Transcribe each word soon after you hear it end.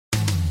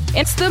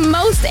It's the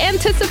most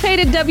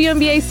anticipated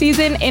WNBA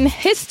season in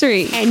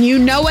history. And you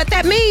know what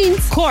that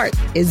means. Court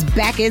is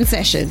back in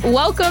session.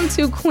 Welcome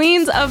to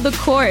Queens of the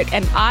Court,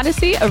 an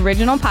Odyssey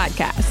original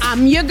podcast.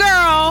 I'm your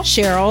girl,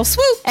 Cheryl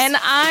Swoop. And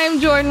I'm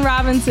Jordan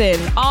Robinson.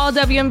 All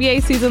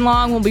WNBA season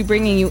long, we'll be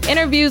bringing you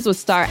interviews with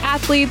star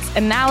athletes,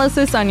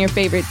 analysis on your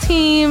favorite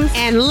teams,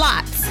 and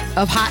lots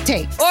of hot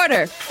takes.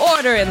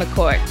 Order in the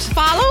court.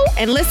 Follow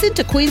and listen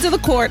to Queens of the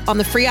Court on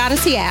the free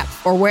Odyssey app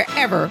or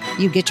wherever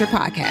you get your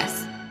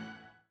podcasts.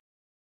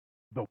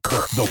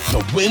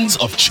 The winds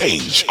of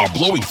change are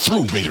blowing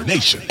through Raider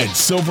Nation, and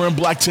Silver and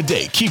Black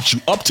Today keeps you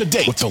up to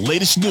date with the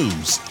latest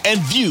news and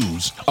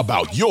views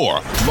about your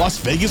Las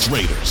Vegas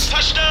Raiders.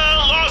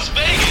 Touchdown, Las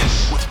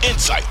Vegas! With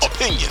insight,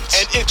 opinions,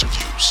 and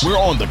interviews. We're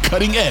on the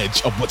cutting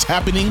edge of what's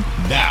happening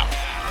now.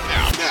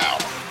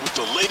 With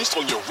the latest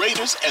on your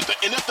Raiders and the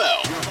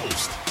NFL. Your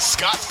host,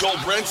 Scott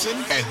Gulbranson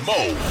and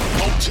Mo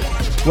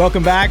Moton.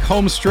 Welcome back,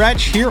 home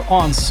stretch here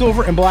on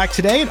Silver and Black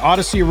Today, an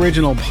Odyssey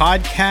original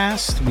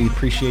podcast. We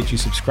appreciate you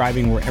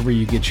subscribing wherever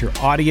you get your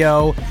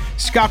audio.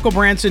 Scott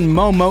Gulbranson,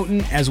 Mo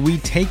Moton, as we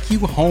take you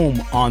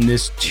home on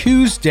this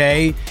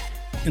Tuesday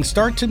and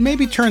start to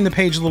maybe turn the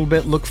page a little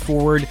bit, look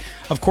forward.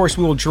 Of course,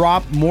 we will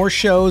drop more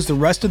shows the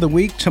rest of the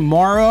week.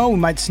 Tomorrow, we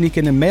might sneak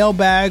in a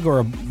mailbag or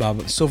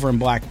a Silver and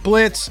Black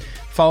Blitz,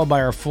 followed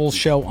by our full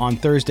show on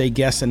Thursday.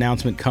 Guest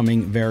announcement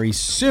coming very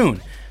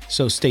soon.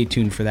 So stay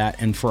tuned for that.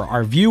 And for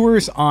our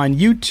viewers on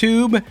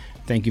YouTube,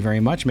 thank you very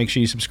much. Make sure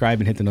you subscribe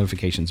and hit the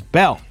notifications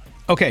bell.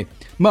 Okay,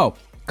 Mo,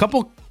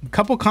 couple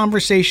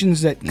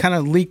conversations that kind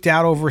of leaked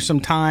out over some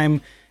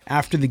time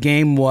after the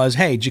game was,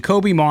 hey,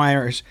 Jakobi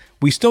Meyers,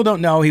 we still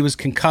don't know. He was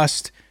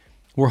concussed.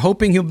 We're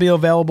hoping he'll be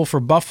available for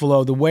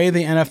Buffalo. The way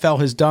the NFL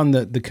has done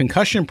the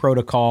concussion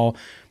protocol,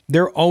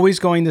 they're always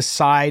going to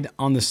side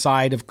on the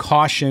side of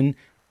caution.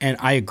 And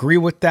I agree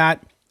with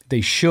that.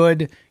 They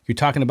should. You're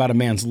talking about a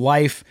man's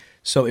life.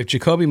 So if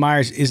Jakobi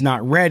Meyers is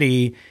not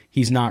ready,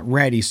 he's not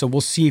ready. So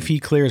we'll see if he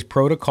clears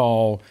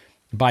protocol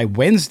by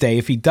Wednesday.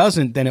 If he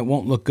doesn't, then it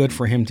won't look good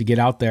for him to get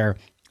out there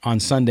on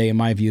Sunday, in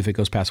my view, if it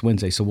goes past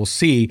Wednesday. So we'll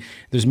see.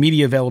 There's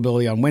media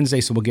availability on Wednesday,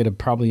 so we'll get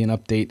probably an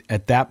update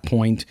at that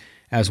point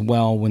as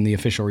well when the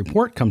official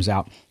report comes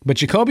out. But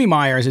Jakobi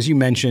Meyers, as you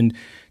mentioned,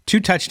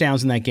 2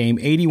 touchdowns in that game,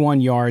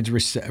 81 yards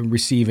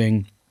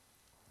receiving,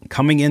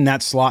 coming in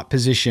that slot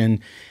position,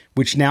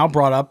 which now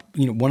brought up,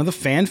 one of the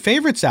fan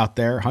favorites out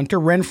there, Hunter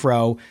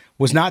Renfrow,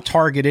 was not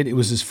targeted. It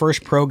was his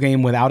first pro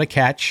game without a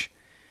catch.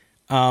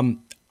 I'm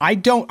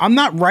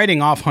not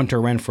writing off Hunter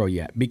Renfrow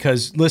yet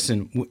because,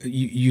 listen,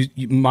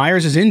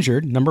 Myers is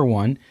injured, number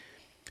one.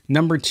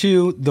 Number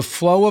two, the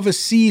flow of a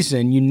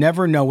season, you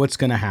never know what's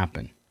going to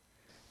happen.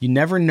 You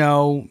never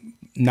know,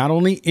 not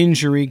only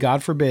injury,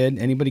 God forbid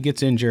anybody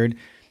gets injured,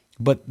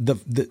 but the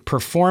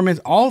performance,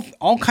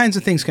 all kinds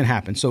of things can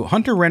happen. So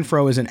Hunter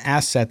Renfrow is an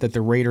asset that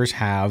the Raiders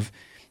have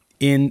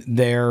in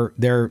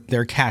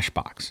their cash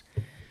box.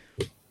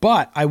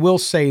 But I will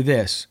say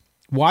this,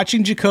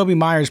 watching Jakobi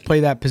Meyers play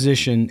that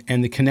position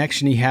and the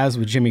connection he has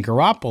with Jimmy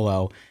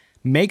Garoppolo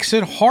makes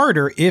it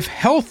harder, if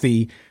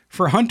healthy,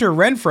 for Hunter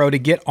Renfrow to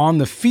get on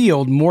the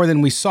field more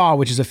than we saw,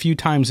 which is a few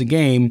times a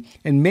game.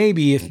 And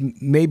maybe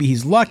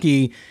he's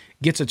lucky,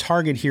 gets a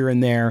target here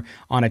and there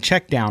on a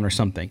check down or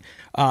something.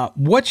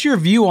 What's your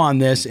view on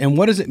this, and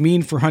what does it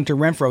mean for Hunter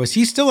Renfrow? Is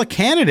he still a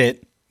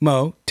candidate,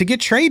 Mo, to get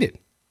traded?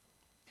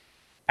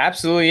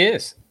 Absolutely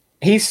is.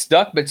 He's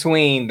stuck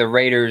between the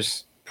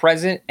Raiders'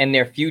 present and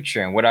their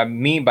future. And what I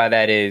mean by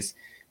that is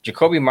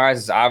Jakobi Meyers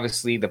is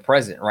obviously the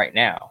present right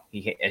now.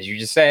 He, as you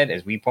just said,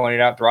 as we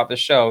pointed out throughout the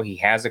show, he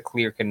has a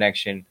clear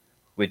connection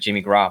with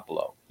Jimmy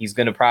Garoppolo. He's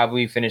going to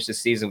probably finish the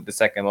season with the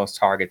second most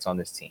targets on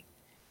this team.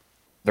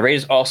 The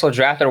Raiders also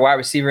drafted a wide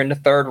receiver in the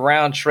 3rd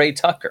round, Trey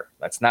Tucker.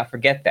 Let's not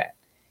forget that.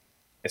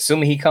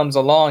 Assuming he comes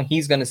along,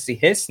 he's going to see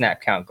his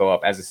snap count go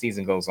up as the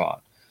season goes on.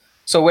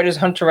 So where does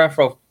Hunter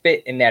Renfrow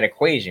fit in that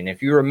equation?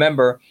 If you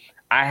remember,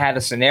 I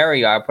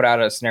put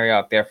out a scenario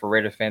out there for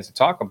Raider fans to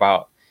talk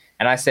about.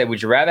 And I said,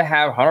 would you rather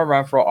have Hunter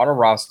Renfrow on a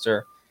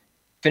roster,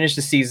 finish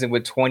the season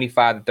with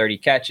 25 to 30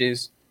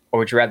 catches, or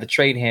would you rather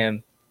trade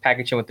him,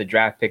 package him with the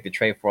draft pick to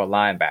trade for a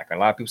linebacker? A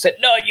lot of people said,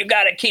 no, you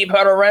got to keep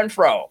Hunter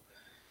Renfrow.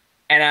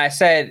 And I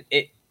said,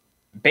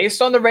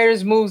 based on the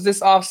Raiders' moves this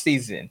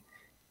offseason,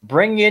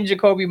 bringing in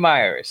Jakobi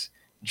Meyers,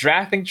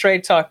 drafting Trey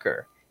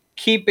Tucker,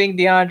 keeping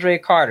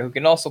DeAndre Carter, who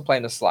can also play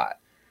in the slot,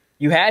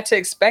 you had to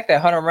expect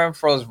that Hunter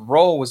Renfrow's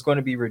role was going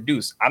to be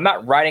reduced. I'm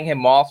not writing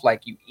him off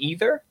like you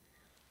either,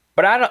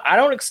 but I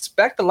don't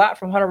expect a lot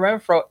from Hunter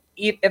Renfrow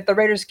if the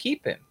Raiders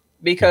keep him.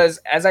 Because,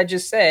 as I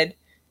just said,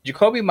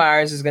 Jakobi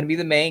Meyers is going to be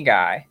the main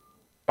guy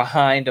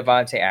behind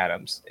Davante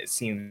Adams, it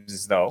seems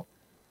as though.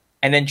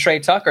 And then Trey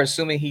Tucker,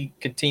 assuming he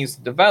continues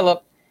to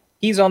develop,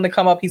 he's on the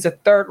come up. He's a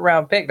 3rd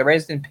round pick. The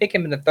Raiders didn't pick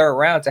him in the 3rd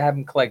round to have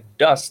him collect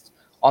dust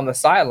on the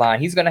sideline.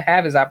 He's going to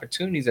have his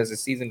opportunities as the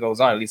season goes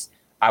on. At least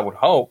I would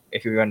hope,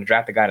 if you're going to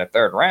draft a guy in the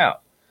 3rd round.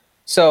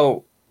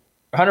 So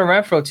Hunter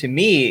Renfrow, to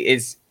me,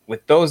 is,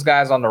 with those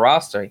guys on the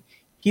roster,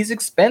 he's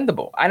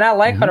expendable. And I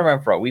like Hunter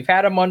Renfrow. We've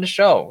had him on the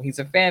show. He's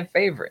a fan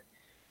favorite.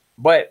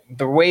 But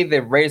the way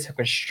the Raiders have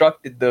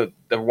constructed the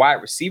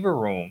wide receiver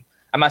room,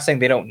 I'm not saying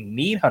they don't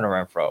need Hunter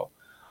Renfrow,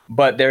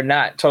 but they're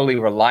not totally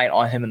reliant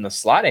on him in the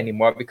slot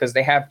anymore because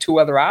they have two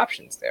other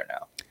options there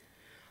now.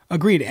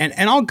 Agreed.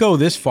 And I'll go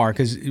this far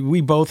because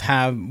we both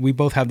have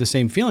the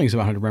same feelings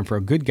about Hunter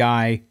Renfrow. Good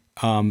guy,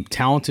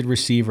 talented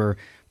receiver,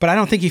 but I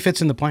don't think he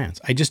fits in the plans.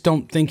 I just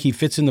don't think he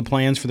fits in the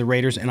plans for the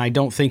Raiders, and I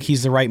don't think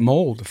he's the right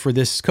mold for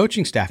this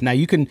coaching staff. Now,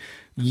 you can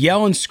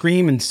yell and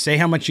scream and say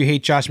how much you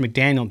hate Josh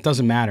McDaniel. It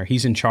doesn't matter.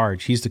 He's in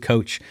charge. He's the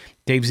coach.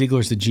 Dave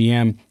Ziegler's the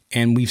GM,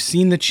 and we've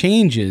seen the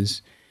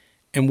changes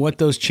and what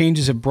those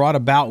changes have brought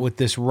about with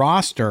this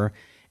roster,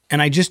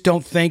 and I just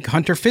don't think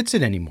Hunter fits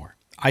it anymore.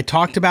 I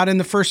talked about in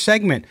the first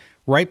segment,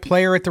 right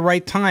player at the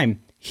right time.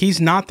 He's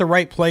not the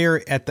right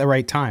player at the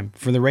right time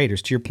for the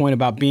Raiders. To your point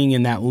about being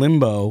in that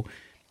limbo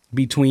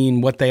between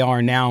what they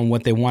are now and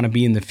what they want to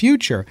be in the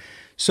future.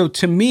 So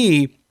to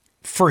me,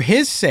 for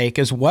his sake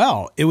as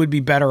well, it would be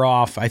better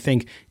off, I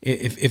think,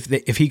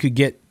 if he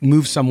could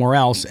move somewhere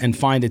else and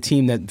find a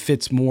team that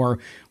fits more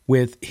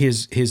with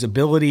his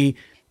ability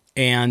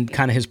and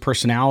kind of his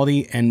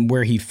personality and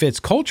where he fits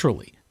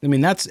culturally. I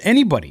mean, that's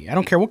anybody. I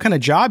don't care what kind of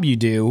job you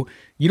do.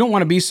 You don't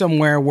want to be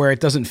somewhere where it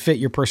doesn't fit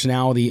your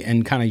personality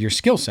and kind of your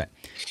skill set.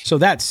 So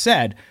that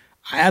said,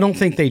 I don't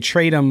think they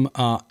trade him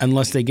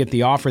unless they get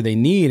the offer they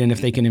need and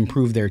if they can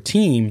improve their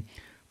team.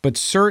 But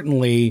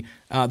certainly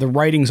the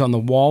writing's on the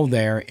wall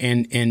there,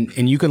 and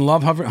you can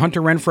love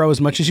Hunter Renfrow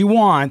as much as you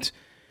want.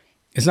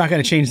 It's not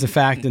going to change the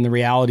fact and the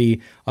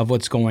reality of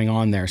what's going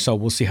on there. So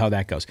we'll see how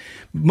that goes.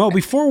 Mo,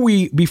 before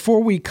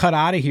we cut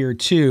out of here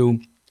too,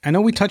 I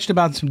know we touched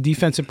about some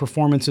defensive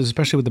performances,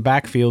 especially with the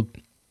backfield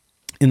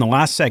in the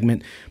last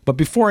segment. But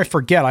before I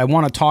forget, I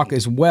want to talk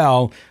as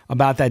well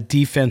about that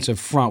defensive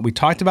front. We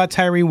talked about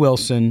Tyree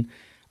Wilson,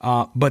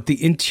 but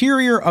the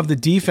interior of the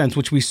defense,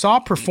 which we saw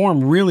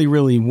perform really,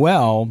 really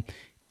well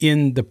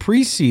in the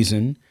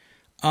preseason,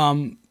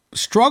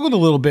 struggled a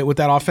little bit with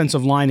that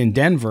offensive line in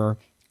Denver.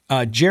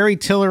 Jerry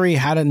Tillery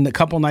had a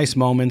couple nice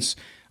moments.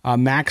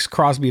 Max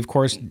Crosby, of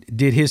course,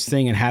 did his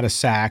thing and had a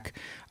sack,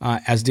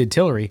 as did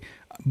Tillery.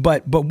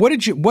 But what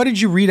did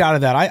you read out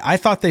of that? I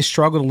thought they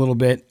struggled a little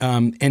bit,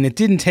 and it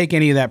didn't take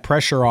any of that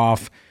pressure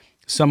off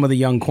some of the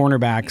young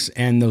cornerbacks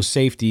and those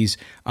safeties.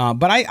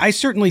 But I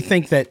certainly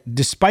think that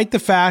despite the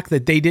fact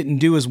that they didn't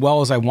do as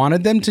well as I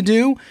wanted them to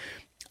do,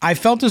 I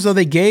felt as though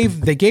they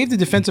gave the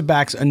defensive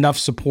backs enough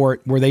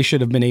support where they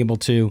should have been able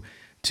to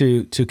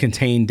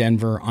contain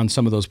Denver on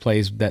some of those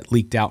plays that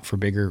leaked out for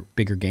bigger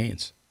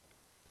gains.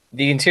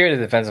 The interior of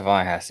the defensive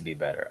line has to be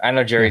better. I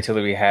know Jerry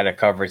Tillery had a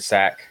covered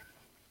sack,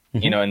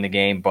 in the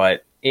game,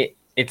 but it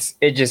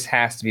just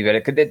has to be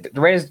better because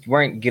the Raiders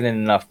weren't getting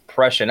enough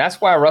pressure. And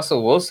that's why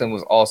Russell Wilson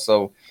was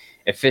also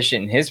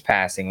efficient in his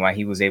passing, why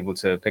he was able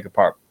to pick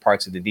apart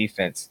parts of the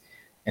defense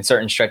in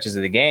certain stretches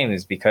of the game,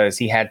 is because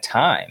he had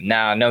time.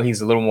 Now, I know he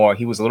was a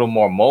little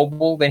more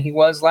mobile than he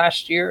was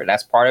last year, and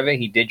that's part of it.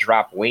 He did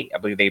drop weight. I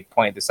believe they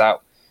pointed this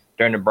out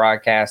during the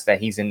broadcast that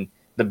he's in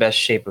the best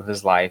shape of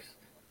his life.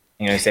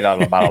 They say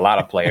that about a lot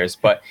of players,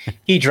 but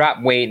he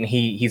dropped weight and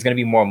he's going to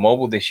be more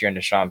mobile this year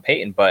under Sean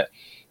Payton. But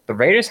the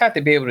Raiders have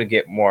to be able to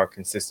get more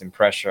consistent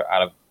pressure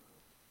out of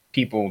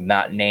people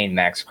not named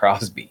Max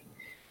Crosby.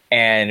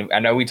 And I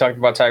know we talked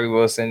about Tyree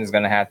Wilson is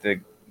going to have to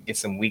get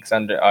some weeks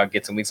under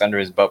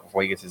his belt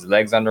before he gets his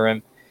legs under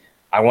him.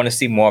 I want to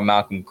see more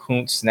Malcolm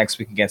Kuntz next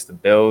week against the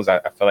Bills.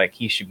 I feel like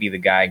he should be the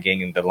guy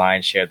getting the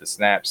lion's share of the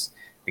snaps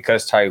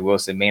because Tyree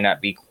Wilson may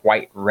not be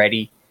quite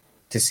ready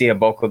to see a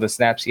bulk of the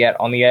snaps yet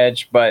on the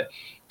edge, but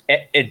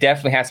it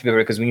definitely has to be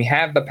better because when you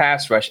have the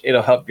pass rush,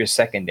 it'll help your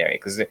secondary.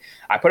 Because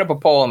I put up a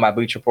poll on my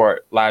Bleacher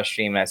Report live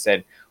stream and I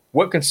said,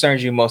 what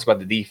concerns you most about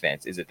the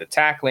defense? Is it the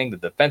tackling, the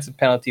defensive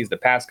penalties, the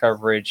pass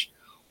coverage,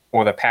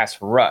 or the pass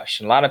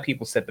rush? And a lot of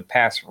people said the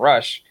pass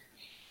rush,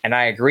 and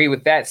I agree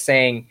with that,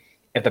 saying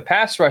if the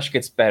pass rush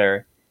gets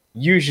better,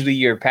 usually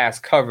your pass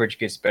coverage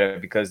gets better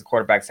because the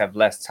quarterbacks have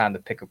less time to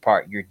pick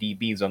apart your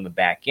DBs on the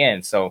back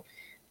end. So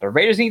the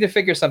Raiders need to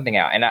figure something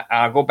out. And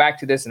I'll go back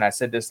to this, and I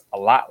said this a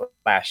lot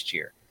last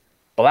year.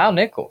 Bilal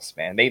Nichols,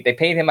 man, they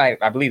paid him, I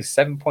believe,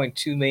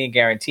 $7.2 million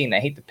guaranteed. And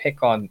I hate to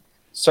pick on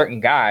certain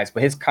guys,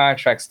 but his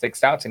contract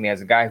sticks out to me as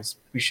a guy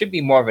who should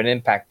be more of an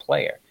impact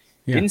player.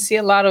 Yeah. Didn't see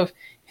a lot of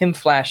him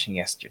flashing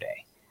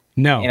yesterday.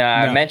 No.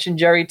 I mentioned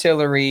Jerry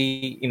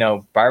Tillery.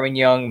 Byron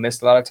Young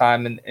missed a lot of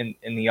time in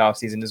the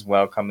offseason as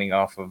well, coming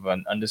off of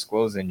an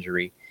undisclosed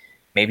injury.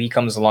 Maybe he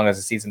comes along as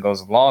the season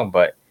goes along,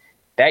 but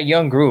that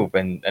young group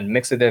and a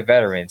mix of their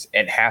veterans,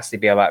 it has to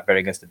be a lot better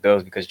against the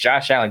Bills because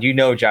Josh Allen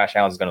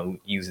is going to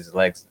use his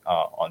legs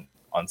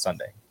on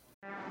Sunday.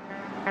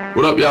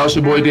 What up, y'all? It's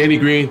your boy Danny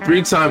Green,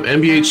 3-time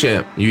NBA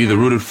champ. You either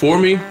rooted for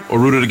me or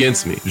rooted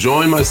against me.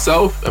 Join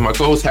myself and my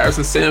co-host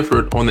Harrison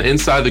Sanford on the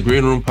Inside the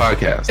Green Room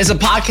podcast. It's a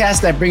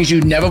podcast that brings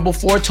you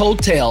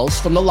never-before-told tales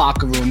from the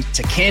locker room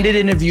to candid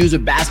interviews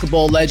with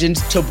basketball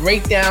legends to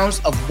breakdowns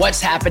of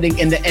what's happening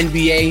in the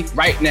NBA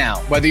right now.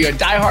 Whether you're a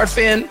diehard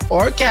fan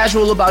or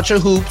casual about your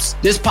hoops,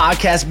 this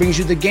podcast brings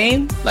you the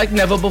game like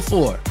never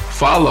before.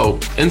 Follow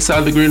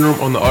Inside the Green Room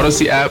on the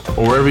Odyssey app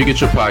or wherever you get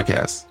your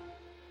podcasts.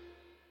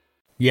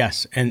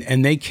 Yes,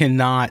 and they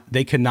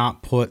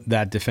cannot put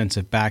that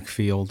defensive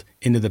backfield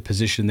into the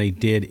position they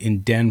did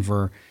in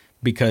Denver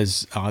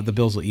because the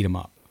Bills will eat them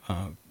up.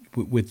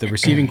 With the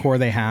receiving core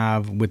they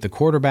have, with the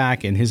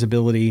quarterback and his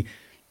ability,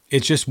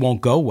 it just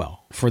won't go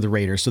well for the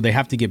Raiders. So they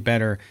have to get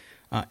better,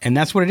 and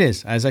that's what it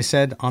is. As I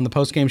said on the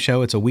postgame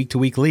show, it's a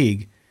week-to-week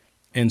league,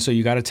 and so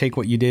you got to take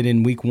what you did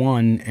in week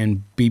 1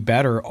 and be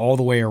better all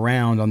the way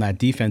around on that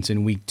defense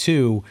in week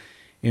 2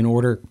 in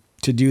order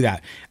to do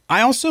that.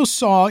 I also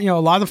saw,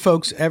 a lot of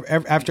folks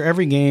after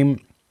every game,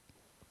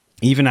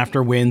 even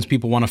after wins,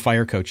 people want to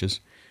fire coaches.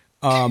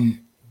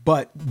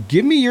 But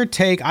give me your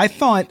take. I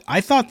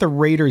thought the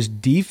Raiders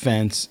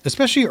defense,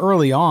 especially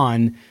early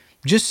on,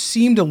 just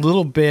seemed a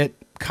little bit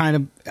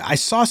I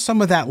saw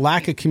some of that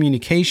lack of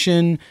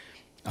communication,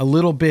 a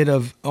little bit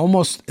of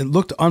almost, it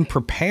looked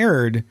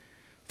unprepared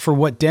for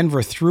what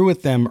Denver threw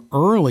at them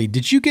early.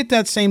 Did you get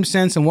that same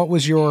sense? And what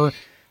was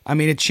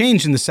it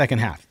changed in the second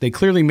half. They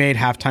clearly made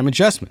halftime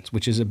adjustments,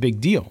 which is a big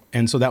deal.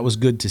 And so that was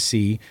good to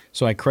see.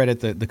 So I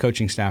credit the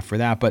coaching staff for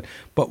that. But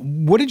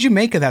what did you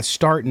make of that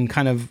start and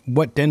kind of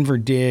what Denver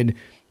did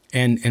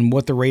and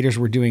what the Raiders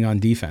were doing on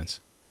defense?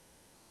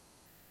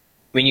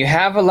 When you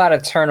have a lot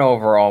of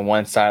turnover on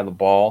one side of the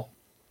ball,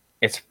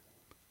 it's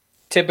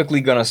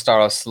typically going to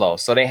start off slow.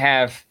 So they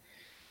have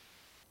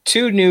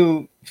 2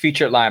 new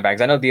featured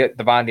linebackers. I know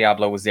Devon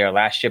Diablo was there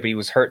last year, but he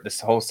was hurt this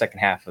whole second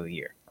half of the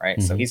year, right?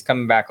 Mm-hmm. So he's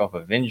coming back off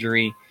of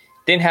injury.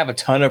 Didn't have a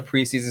ton of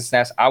preseason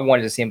snaps. I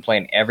wanted to see him play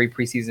in every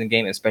preseason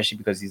game, especially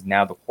because he's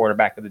now the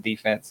quarterback of the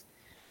defense.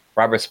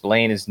 Robert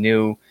Spillane is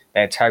new.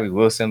 They had Tyree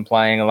Wilson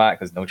playing a lot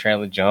because no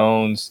Chandler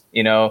Jones.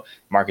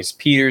 Marcus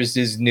Peters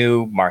is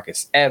new.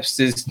 Marcus Epps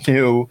is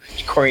new.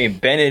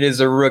 Corian Bennett is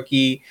a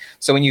rookie.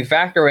 So when you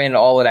factor in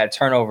all of that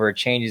turnover,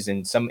 changes,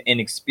 and some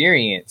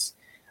inexperience,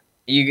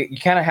 you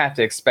kind of have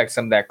to expect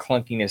some of that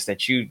clunkiness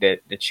that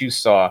you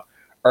saw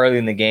early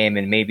in the game,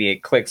 and maybe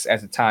it clicks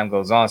as the time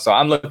goes on. So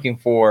I'm looking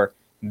for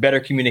better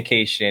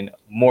communication,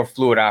 more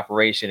fluid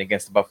operation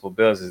against the Buffalo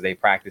Bills as they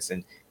practice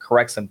and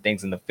correct some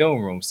things in the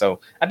film room. So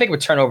I think with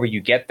turnover, you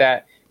get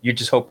that. You're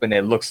just hoping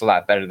it looks a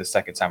lot better the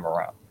second time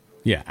around.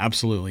 Yeah,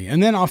 absolutely.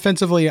 And then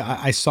offensively,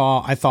 I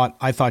thought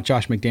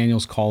Josh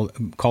McDaniels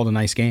called a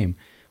nice game.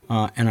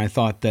 And I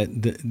thought that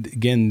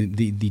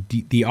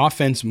the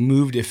offense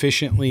moved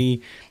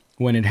efficiently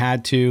when it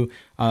had to.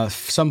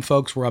 Some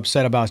folks were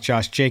upset about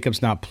Josh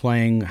Jacobs not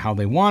playing how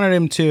they wanted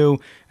him to.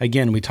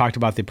 Again, we talked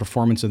about the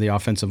performance of the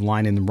offensive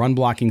line in the run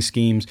blocking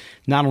schemes.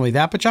 Not only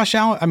that, but Josh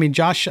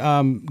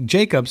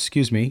Jacobs,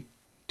 excuse me,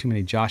 too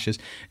many Joshes.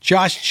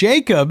 Josh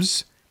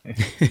Jacobs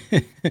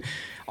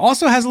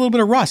also has a little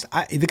bit of rust.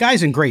 The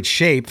guy's in great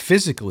shape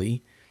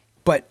physically,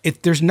 but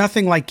there's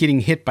nothing like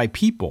getting hit by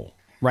people,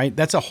 right?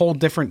 That's a whole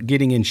different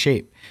getting in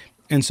shape.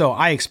 And so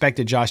I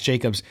expected Josh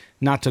Jacobs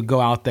not to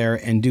go out there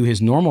and do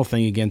his normal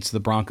thing against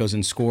the Broncos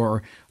and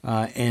score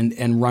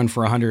and run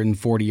for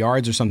 140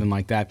 yards or something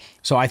like that.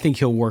 So I think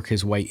he'll work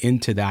his way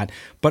into that.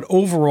 But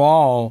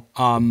overall,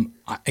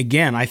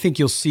 again, I think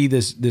you'll see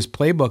this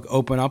playbook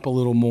open up a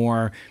little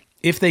more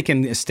if they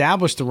can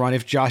establish the run.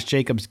 If Josh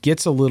Jacobs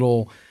gets a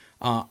little,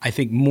 I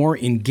think, more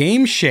in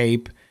game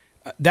shape,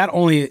 that's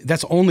only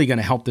going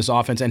to help this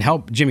offense and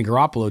help Jimmy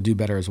Garoppolo do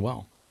better as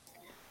well.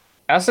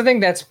 I also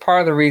think that's part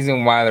of the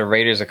reason why the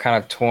Raiders are kind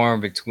of torn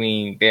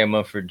between Dale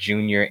Mumford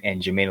Jr.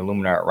 and Jermaine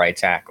Illuminar at right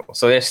tackle.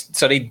 So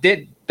they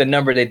did the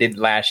number they did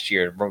last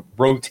year,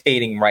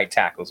 rotating right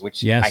tackles,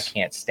 which yes. I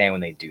can't stand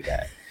when they do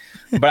that.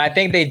 But I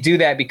think they do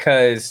that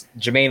because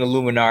Jermaine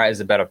Illuminar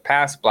is a better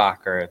pass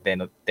blocker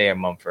than Dale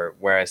Mumford,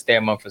 whereas Dale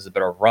Mumford is a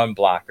better run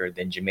blocker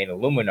than Jermaine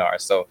Illuminar.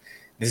 So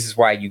this is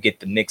why you get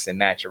the mix and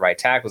match of right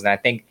tackles. And I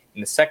think in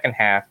the second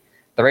half,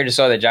 the Raiders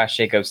saw that Josh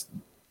Jacobs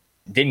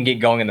didn't get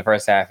going in the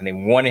first half, and they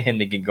wanted him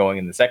to get going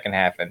in the second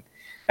half, and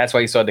that's why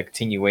you saw the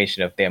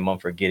continuation of Dale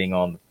Mumford getting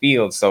on the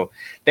field. So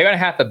they're going to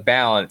have to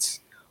balance,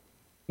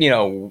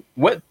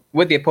 what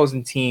the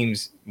opposing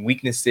team's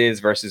weakness is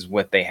versus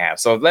what they have.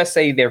 So let's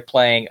say they're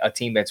playing a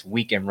team that's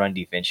weak in run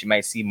defense. You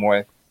might see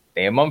more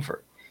Dale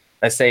Mumford.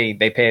 Let's say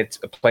they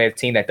play a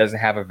team that doesn't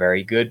have a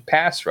very good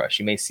pass rush.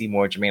 You may see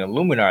more Jermaine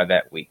Illuminar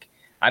that week.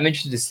 I'm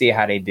interested to see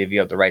how they divvy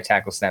up the right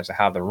tackle snaps and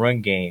how the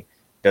run game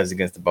does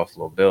against the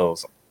Buffalo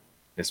Bills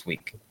this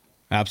week.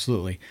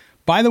 Absolutely.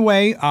 By the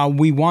way,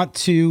 we want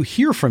to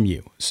hear from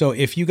you. So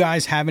if you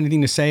guys have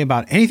anything to say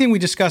about anything we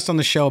discussed on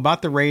the show,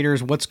 about the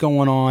Raiders, what's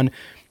going on,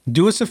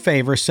 do us a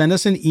favor, send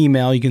us an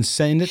email. You can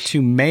send it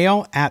to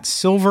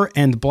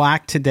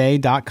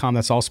mail@silverandblacktoday.com.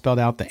 That's all spelled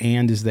out. The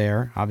and is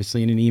there,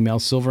 obviously, in an email,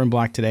 Silver and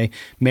Black Today,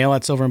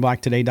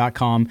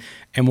 mail@silverandblacktoday.com,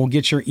 and we'll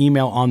get your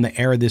email on the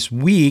air this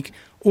week.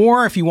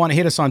 Or if you want to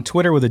hit us on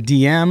Twitter with a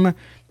DM,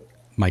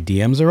 my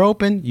DMs are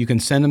open. You can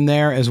send them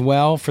there as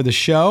well for the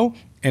show,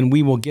 and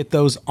we will get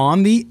those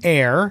on the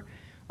air.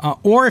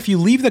 Or if you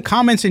leave the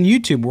comments in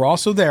YouTube, we're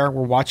also there.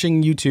 We're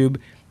watching YouTube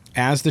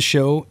as the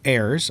show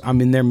airs.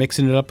 I'm in there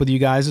mixing it up with you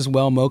guys as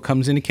well. Mo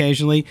comes in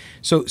occasionally.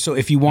 So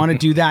if you want to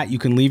do that, you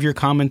can leave your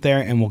comment there,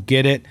 and we'll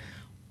get it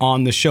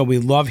on the show. We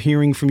love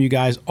hearing from you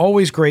guys.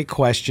 Always great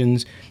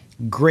questions.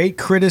 great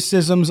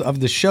criticisms of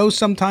the show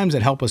sometimes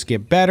that help us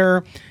get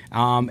better.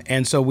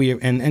 And so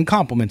and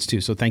compliments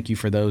too. So thank you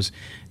for those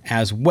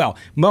as well.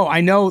 Mo,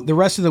 I know the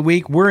rest of the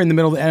week we're in the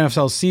middle of the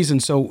NFL season,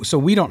 so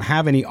we don't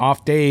have any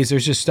off days.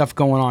 There's just stuff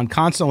going on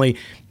constantly.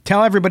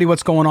 Tell everybody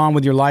what's going on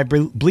with your live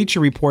Bleacher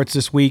Reports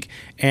this week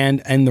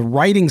and the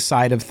writing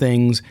side of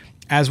things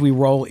as we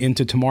roll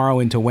into tomorrow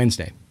into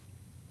Wednesday.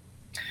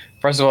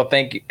 First of all,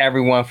 thank you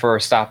everyone for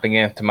stopping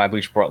in to my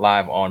Bleacher Report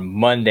Live on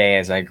Monday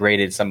as I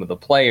graded some of the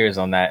players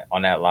on that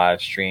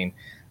live stream.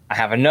 I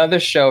have another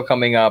show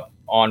coming up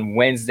on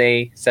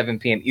Wednesday, 7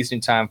 p.m.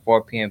 Eastern Time,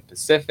 4 p.m.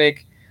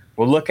 Pacific.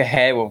 We'll look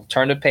ahead. We'll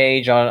turn the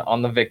page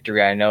on the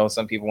victory. I know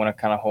some people want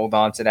to kind of hold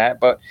on to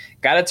that, but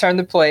gotta turn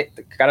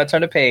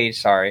the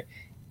page. Sorry.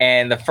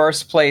 And the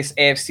first place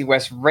AFC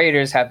West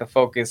Raiders have to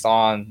focus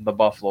on the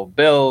Buffalo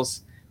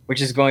Bills,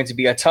 which is going to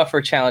be a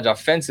tougher challenge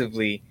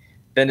offensively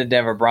than the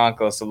Denver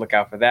Broncos, so look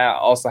out for that. I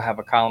also have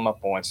a column up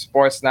on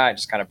Sportsnet,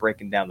 just kind of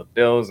breaking down the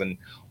Bills and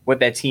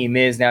what that team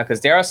is now, because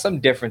there are some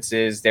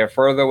differences. They're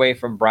further away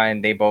from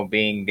Brian Daboll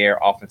being their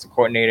offensive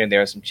coordinator.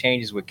 There are some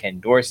changes with Ken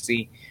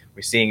Dorsey.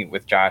 We're seeing it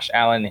with Josh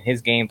Allen and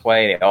his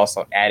gameplay. They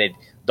also added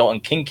Dalton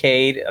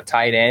Kincaid, a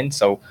tight end,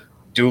 so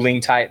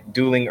dueling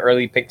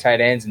early pick tight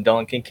ends, and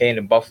Dalton Kincaid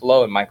in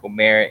Buffalo and Michael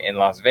Mayer in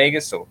Las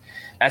Vegas. So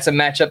that's a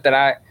matchup that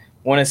I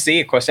want to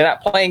see. Of course, they're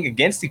not playing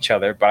against each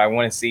other, but I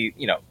want to see,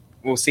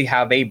 we'll see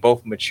how they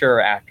both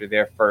mature after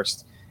their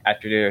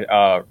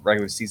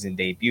regular season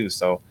debut.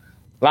 So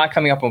a lot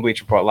coming up on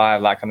Bleacher Report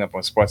Live, a lot coming up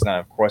on Sportsnet,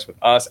 of course, with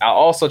us. I'll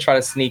also try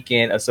to sneak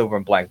in a silver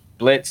and black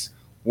blitz,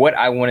 what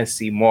I want to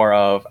see more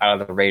of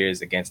out of the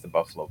Raiders against the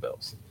Buffalo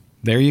Bills.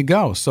 There you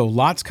go. So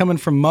lots coming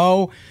from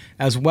Mo,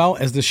 as well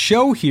as the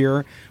show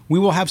here. We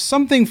will have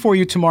something for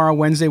you tomorrow,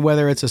 Wednesday,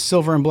 whether it's a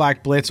silver and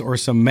black blitz or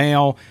some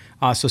mail.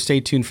 So stay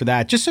tuned for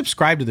that. Just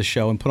subscribe to the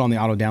show and put on the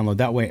auto download.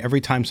 That way,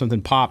 every time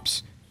something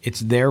pops, it's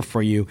there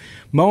for you.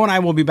 Mo and I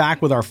will be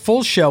back with our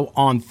full show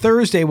on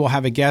Thursday. We'll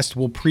have a guest.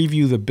 We'll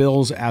preview the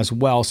Bills as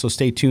well, so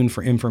stay tuned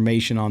for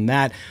information on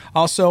that.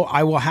 Also,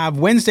 I will have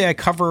Wednesday, I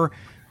cover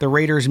the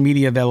Raiders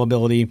media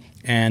availability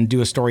and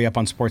do a story up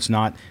on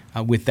Sportsnet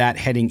with that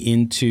heading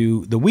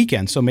into the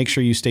weekend. So make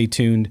sure you stay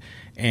tuned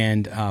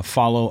and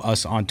follow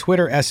us on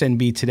Twitter,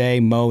 SNB Today.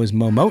 Mo is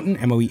Mo Moton,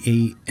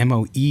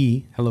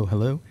 M-O-E,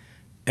 hello,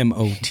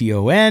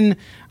 M-O-T-O-N.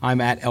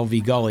 I'm at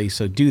LV Gully,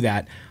 so do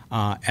that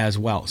as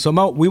well. So,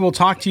 Mo, we will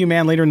talk to you,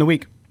 man, later in the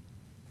week.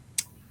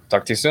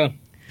 Talk to you soon.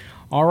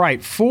 All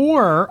right.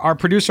 For our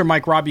producer,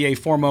 Mike Robier,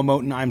 for Mo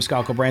Moton, I'm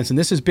Scott Branson.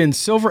 This has been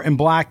Silver and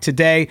Black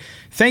today.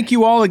 Thank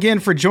you all again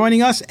for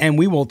joining us, and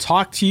we will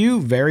talk to you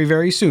very,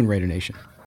 very soon, Raider Nation.